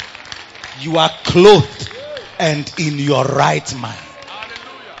 You are clothed and in your right mind.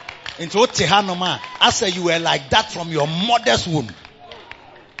 Into Tehanoma, I say you were like that from your mother's womb.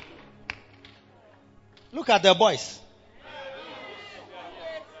 Look at the boys.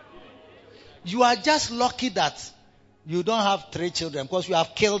 You are just lucky that you don't have 3 children because you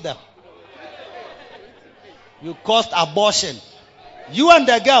have killed them. You caused abortion. You and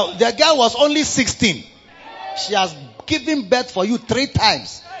the girl was only 16. She has given birth for you 3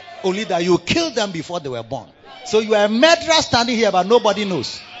 times. Only that you killed them before they were born. So you are a murderer standing here, but nobody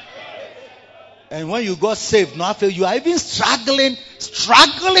knows. And when you got saved, you are even struggling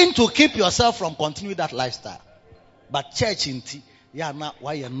to keep yourself from continuing that lifestyle. But church in T, you are now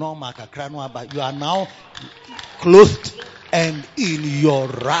but you are now clothed and in your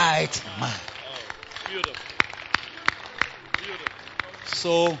right mind. Beautiful.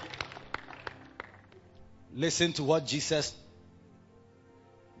 So, listen to what Jesus,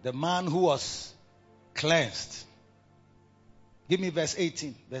 the man who was cleansed. Give me verse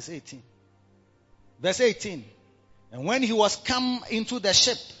 18. Verse 18. Verse 18. And when he was come into the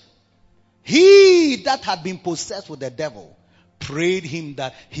ship, he that had been possessed with the devil prayed him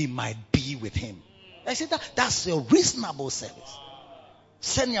that he might be with him. I said that's a reasonable service.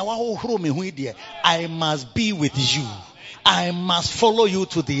 I must be with you. I must follow you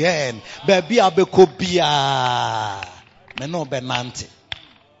to the end. Baby abekobia. Meno benante.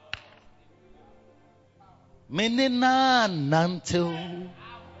 Menena nantel.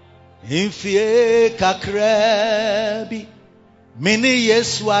 Infie kakrebi. Mini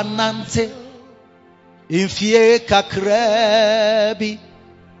Yesu anante. Infie kakrebi.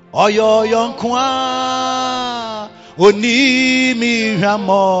 Oyo yonkwa. Oni mi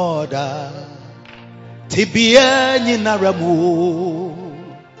ramoda. Tibia nyina ramu.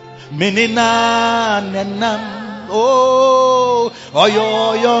 Menina nenam. Oh.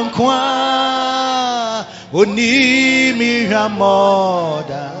 Oyo yonkwa. Oni mi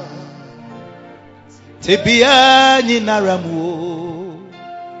ramoda. Tibia nyina ramu.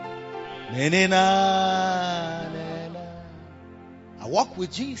 Menina. I walk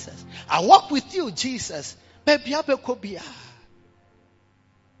with Jesus. I walk with you, Jesus. Baby, abekobia.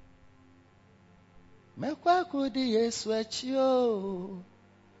 Mekwa kudi Yesu achio.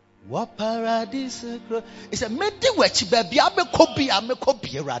 What paradise? It's a medi wechi baby abe kobi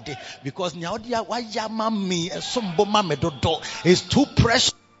erade because nyaudia wa yama me esombo ma medodo is too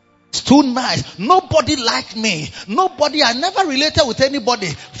precious. It's too nice. Nobody liked me. I never related with anybody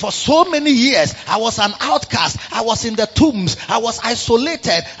for so many years. I was an outcast. I was in the tombs. I was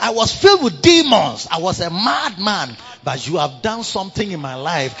isolated. I was filled with demons. I was a madman. But you have done something in my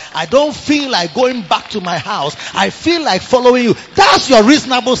life. I don't feel like going back to my house. I feel like following you. That's your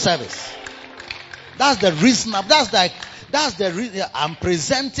reasonable service. That's the reasonable. That's the reason I'm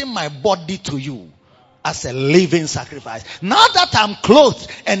presenting my body to you as a living sacrifice. Now that I'm clothed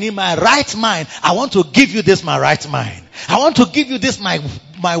and in my right mind, I want to give you this my right mind. I want to give you this my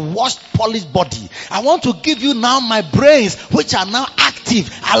washed, polished body. I want to give you now my brains, which are now active,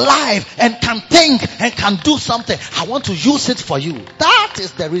 alive, and can think and can do something. I want to use it for you. That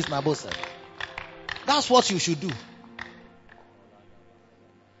is the reasonable service. That's what you should do.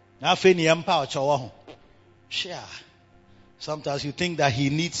 Sometimes you think that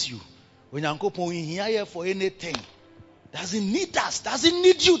he needs you. When Yankopon is here for anything, doesn't need us, doesn't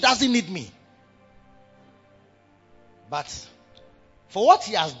need you, doesn't need me. But for what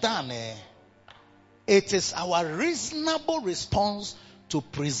he has done, it is our reasonable response to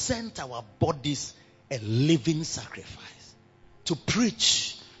present our bodies a living sacrifice, to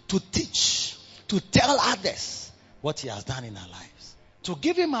preach, to teach, to tell others what he has done in our lives, to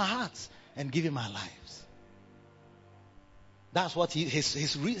give him our hearts and give him our lives. That's what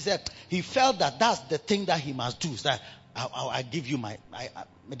his reason. He felt that that's the thing that he must do. So that I give you my yes.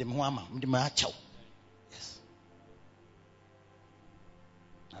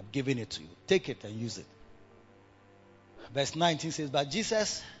 I've given it to you. Take it and use it. Verse 19 says, but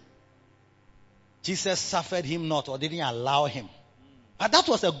Jesus suffered him not, or didn't allow him. But that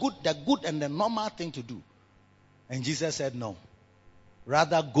was the good and the normal thing to do. And Jesus said, no.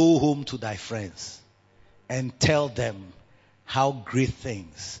 Rather go home to thy friends and tell them how great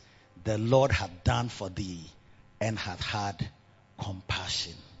things the Lord had done for thee and hath had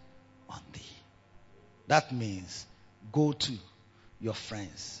compassion on thee. That means go to your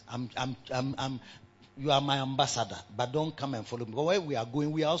friends. You are my ambassador, but don't come and follow me. Because where we are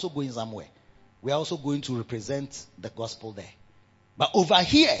going, we are also going somewhere. We are also going to represent the gospel there. But over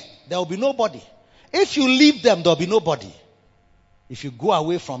here, there will be nobody. If you leave them, there will be nobody. If you go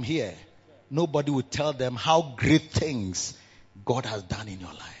away from here, nobody will tell them how great things God has done in your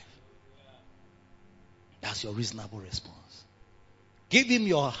life. That's your reasonable response. Give him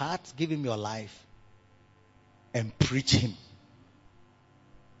your heart, give him your life, and preach him.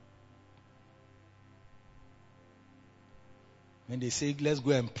 When they say, let's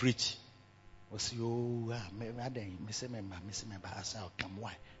go and preach, we'll say, oh,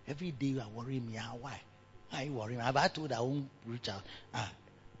 why? Every day you are worrying me. Why? Why you worrying me? I've told I won't reach out.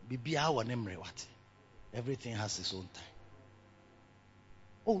 Everything has its own time.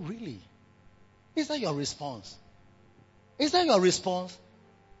 Oh, really? Is that your response? Is that your response?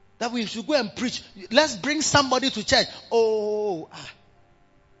 That we should go and preach. Let's bring somebody to church.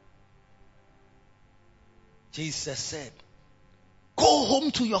 Jesus said, go home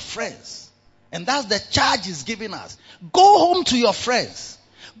to your friends. And that's the charge he's giving us. Go home to your friends.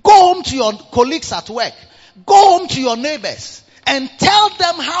 Go home to your colleagues at work. Go home to your neighbors. And tell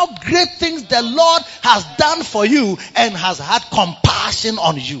them how great things the Lord has done for you and has had compassion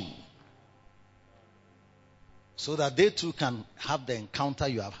on you. So that they too can have the encounter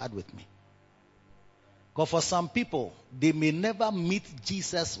you have had with me. Because for some people, they may never meet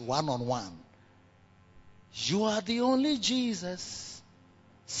Jesus one-on-one. You are the only Jesus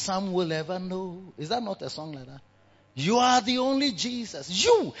some will ever know. Is that not a song like that? You are the only Jesus.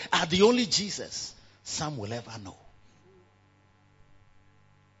 You are the only Jesus some will ever know.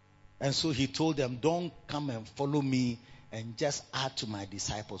 And so he told them, don't come and follow me and just add to my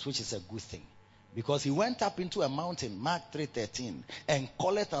disciples, which is a good thing. Because he went up into a mountain, Mark 3:13, and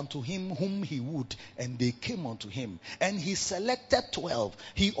calleth unto him whom he would, and they came unto him. And he selected 12.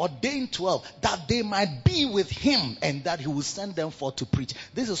 He ordained 12 that they might be with him and that he would send them forth to preach.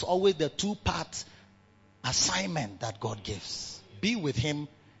 This is always the two-part assignment that God gives. Be with him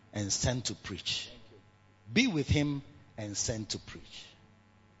and send to preach. Be with him and send to preach.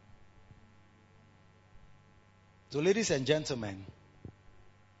 So, ladies and gentlemen,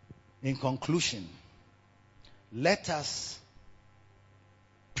 in conclusion, let us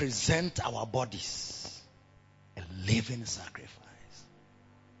present our bodies a living sacrifice.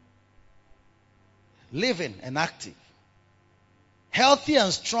 Living and active. Healthy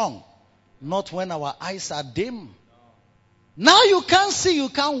and strong. Not when our eyes are dim. Now you can't see, you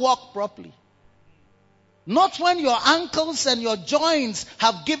can't walk properly. Not when your ankles and your joints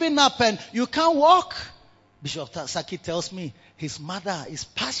have given up and you can't walk. Bishop Saki tells me his mother is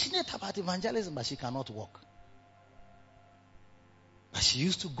passionate about evangelism, but she cannot walk. But she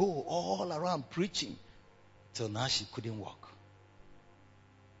used to go all around preaching till now she couldn't walk.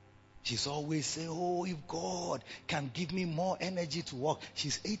 She's always saying, oh, if God can give me more energy to walk.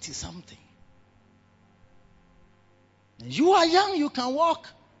 She's 80 something. You are young, you can walk.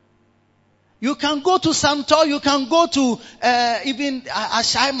 You can go to Santor, you can go to even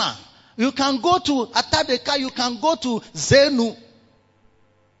Ashaima. You can go to Atadeka, you can go to Zenu.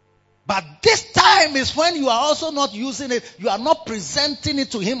 But this time is when you are also not using it. You are not presenting it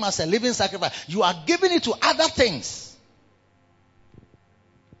to him as a living sacrifice. You are giving it to other things.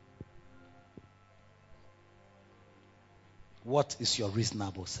 What is your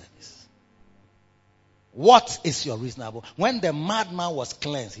reasonable service? What is your reasonable? When the madman was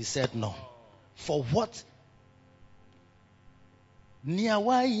cleansed, he said no. For what?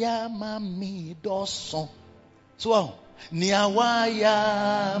 Niawaya mami doson. So,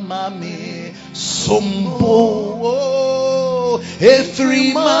 Niawaya mami sombo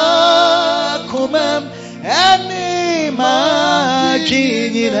efrima kumem anima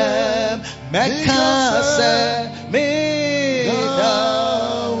jininem mekase meda.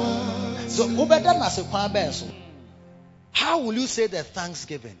 So, how will you say the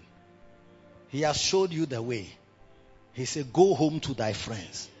thanksgiving? He has showed you the way. He said, go home to thy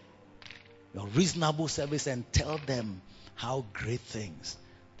friends, your reasonable service, and tell them how great things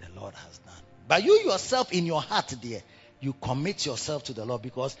the Lord has done. But you yourself in your heart there, you commit yourself to the Lord,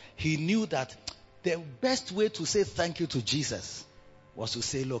 because he knew that the best way to say thank you to Jesus was to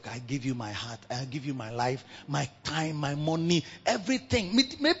say, look, I give you my heart, I give you my life, my time, my money, everything.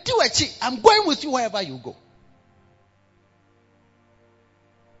 I'm going with you wherever you go.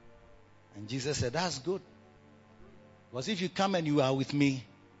 And Jesus said, that's good. Because if you come and you are with me,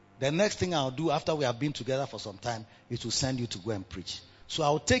 the next thing I'll do after we have been together for some time is to send you to go and preach. So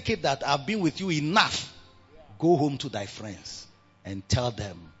I'll take it that I've been with you enough. Go home to thy friends and tell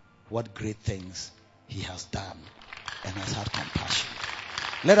them what great things he has done and has had compassion.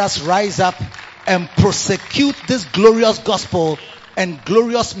 Let us rise up and prosecute this glorious gospel and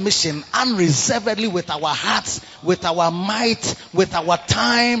glorious mission unreservedly with our hearts, with our might, with our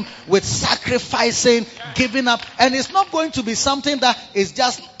time, with sacrificing, giving up. And it's not going to be something that is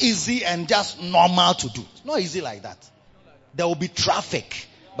just easy and just normal to do. It's not easy like that. There will be traffic,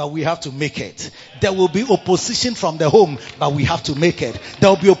 but we have to make it. There will be opposition from the home, but we have to make it. There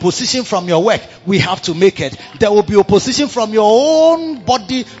will be opposition from your work. We have to make it. There will be opposition from your own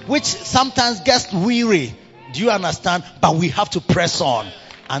body, which sometimes gets weary. Do you understand? But we have to press on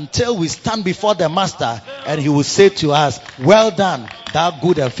until we stand before the master and he will say to us, well done, thou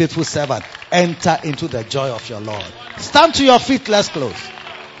good and faithful servant. Enter into the joy of your Lord. Stand to your feet. Let's close.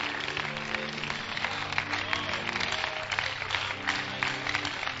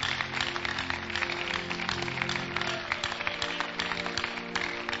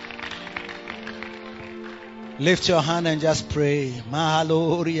 Lift your hand and just pray.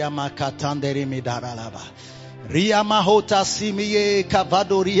 Mahaloria makatanderi midaralaba. Ria mahota simiye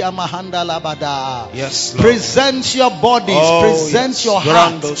kavadoria mahanda labada. Yes, Lord. Present your bodies, present your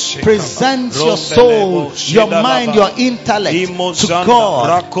heart, present your soul, your mind, your intellect to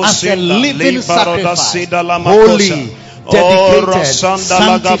God as a living sacrifice, holy, dedicated,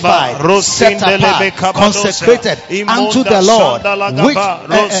 sanctified, set apart, consecrated unto the Lord,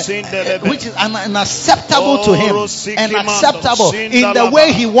 which is unacceptable to him, and acceptable in the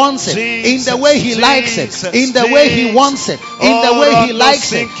way he wants it, in the way he likes it, in the way he wants it, in the way he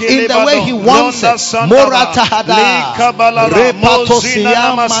likes it, in the way he wants it. Moratahada,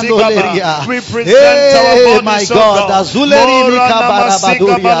 repatosia mandoleria. Hey, my God, Azuleri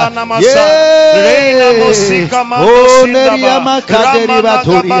Mikabarabaduria. Yeah. May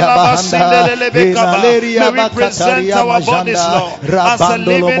we present our bodies, Lord, as a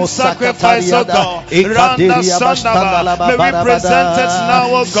living sacrifice, oh God. May we present it now,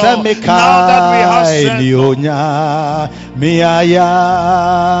 oh God, now that we have strength.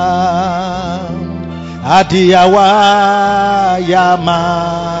 Adiawa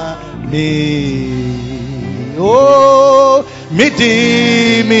yama mi oh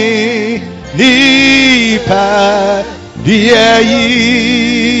midimi nipa diayi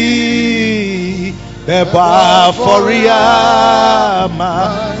beba foriama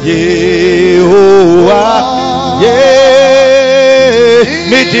Yehowa ye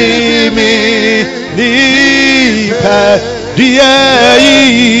midimi nipa diayi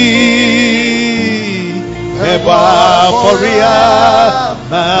beba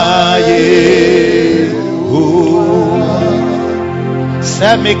foriama ye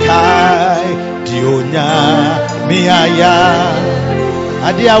Semikai Dionya Miaya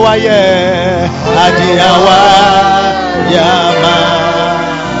Adiawaye Adiawa Yama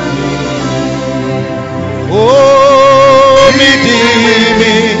Oh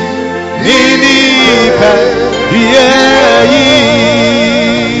Midimi Minipe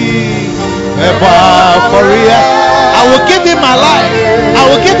I will give him my life. I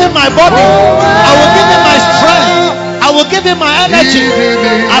will give him my body. I will give him my strength. I will give him my energy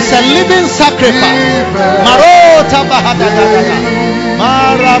as a living sacrifice. Marota bahadagada.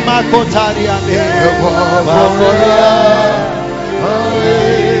 Maramakotaria.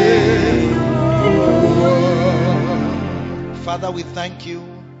 Father, we thank you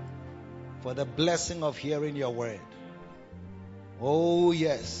for the blessing of hearing your word. Oh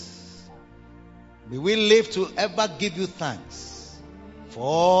yes. May we live to ever give you thanks for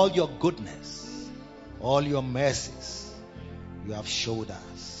all your goodness, all your mercies you have showed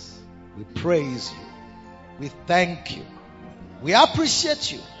us. We praise you. We thank you. We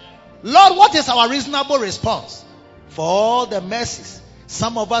appreciate you. Lord, what is our reasonable response for all the mercies?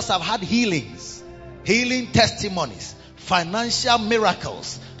 Some of us have had healings, healing testimonies, financial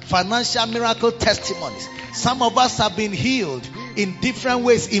miracles, financial miracle testimonies. Some of us have been healed in different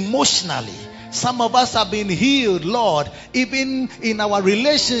ways emotionally. Some of us have been healed, Lord, even in our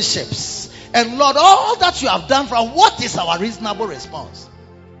relationships. And Lord, all that you have done for us, what is our reasonable response?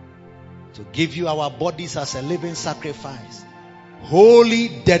 To give you our bodies as a living sacrifice. Holy,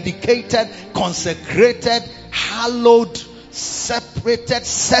 dedicated, consecrated, hallowed, separated,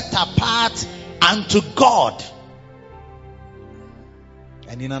 set apart unto God.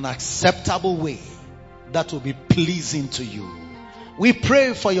 And in an acceptable way that will be pleasing to you. We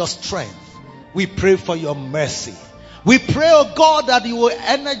pray for your strength. We pray for your mercy. We pray, oh God, that you will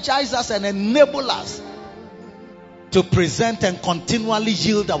energize us and enable us to present and continually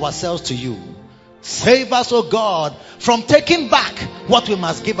yield ourselves to you. Save us, oh God, from taking back what we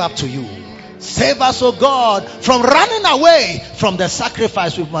must give up to you. Save us, oh God, from running away from the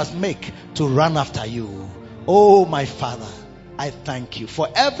sacrifice we must make to run after you. Oh, my Father, I thank you for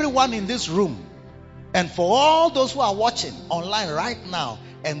everyone in this room and for all those who are watching online right now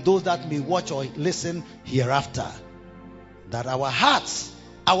and those that may watch or listen hereafter, that our hearts,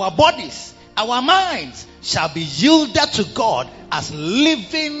 our bodies, our minds shall be yielded to God as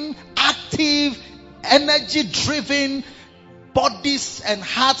living, active, energy-driven bodies and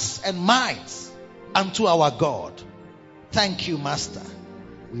hearts and minds unto our God. Thank you, Master.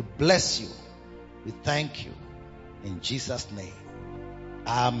 We bless you. We thank you. In Jesus' name.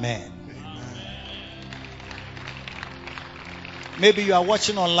 Amen. Maybe you are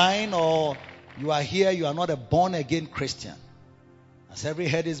watching online or you are here, you are not a born-again Christian. As every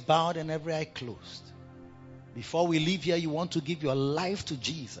head is bowed and every eye closed. Before we leave here, you want to give your life to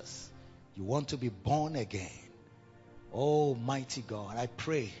Jesus. You want to be born again. Oh, mighty God, I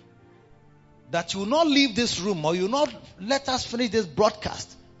pray that you will not leave this room or you will not let us finish this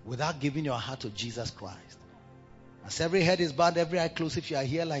broadcast without giving your heart to Jesus Christ. As every head is bowed, every eye closed, if you are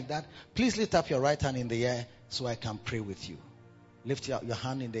here like that, please lift up your right hand in the air so I can pray with you. Lift your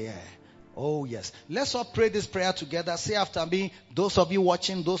hand in the air. Oh yes. Let's all pray this prayer together. Say after me, those of you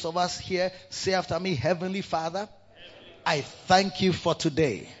watching, those of us here, say after me, Heavenly Father, I thank you for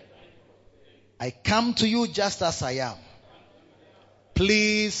today. I come to you just as I am.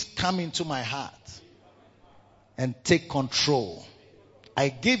 Please come into my heart and take control. I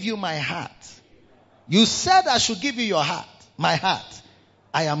give you my heart. You said I should give you your heart, my heart.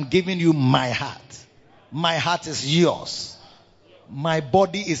 I am giving you my heart. My heart is yours. My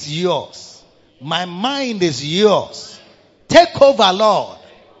body is yours. My mind is yours. Take over, Lord.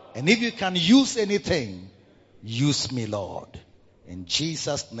 And if you can use anything, use me, Lord. In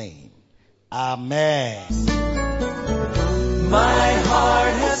Jesus' name. Amen. My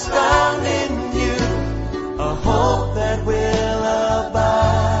heart has found in you a hope that will abide.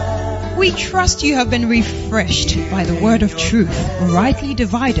 We trust you have been refreshed by the word of truth, rightly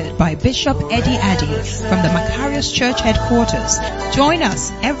divided by Bishop Eddie Addy from the Macarius Church headquarters. Join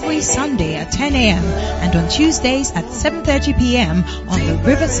us every Sunday at 10 a.m. and on Tuesdays at 7:30 p.m. on the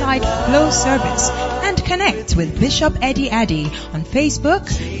Riverside Flow service. And connect with Bishop Eddie Addy on Facebook,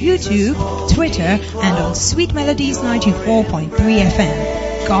 YouTube, Twitter, and on Sweet Melodies 94.3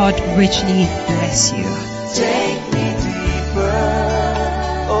 FM. God richly bless you. Take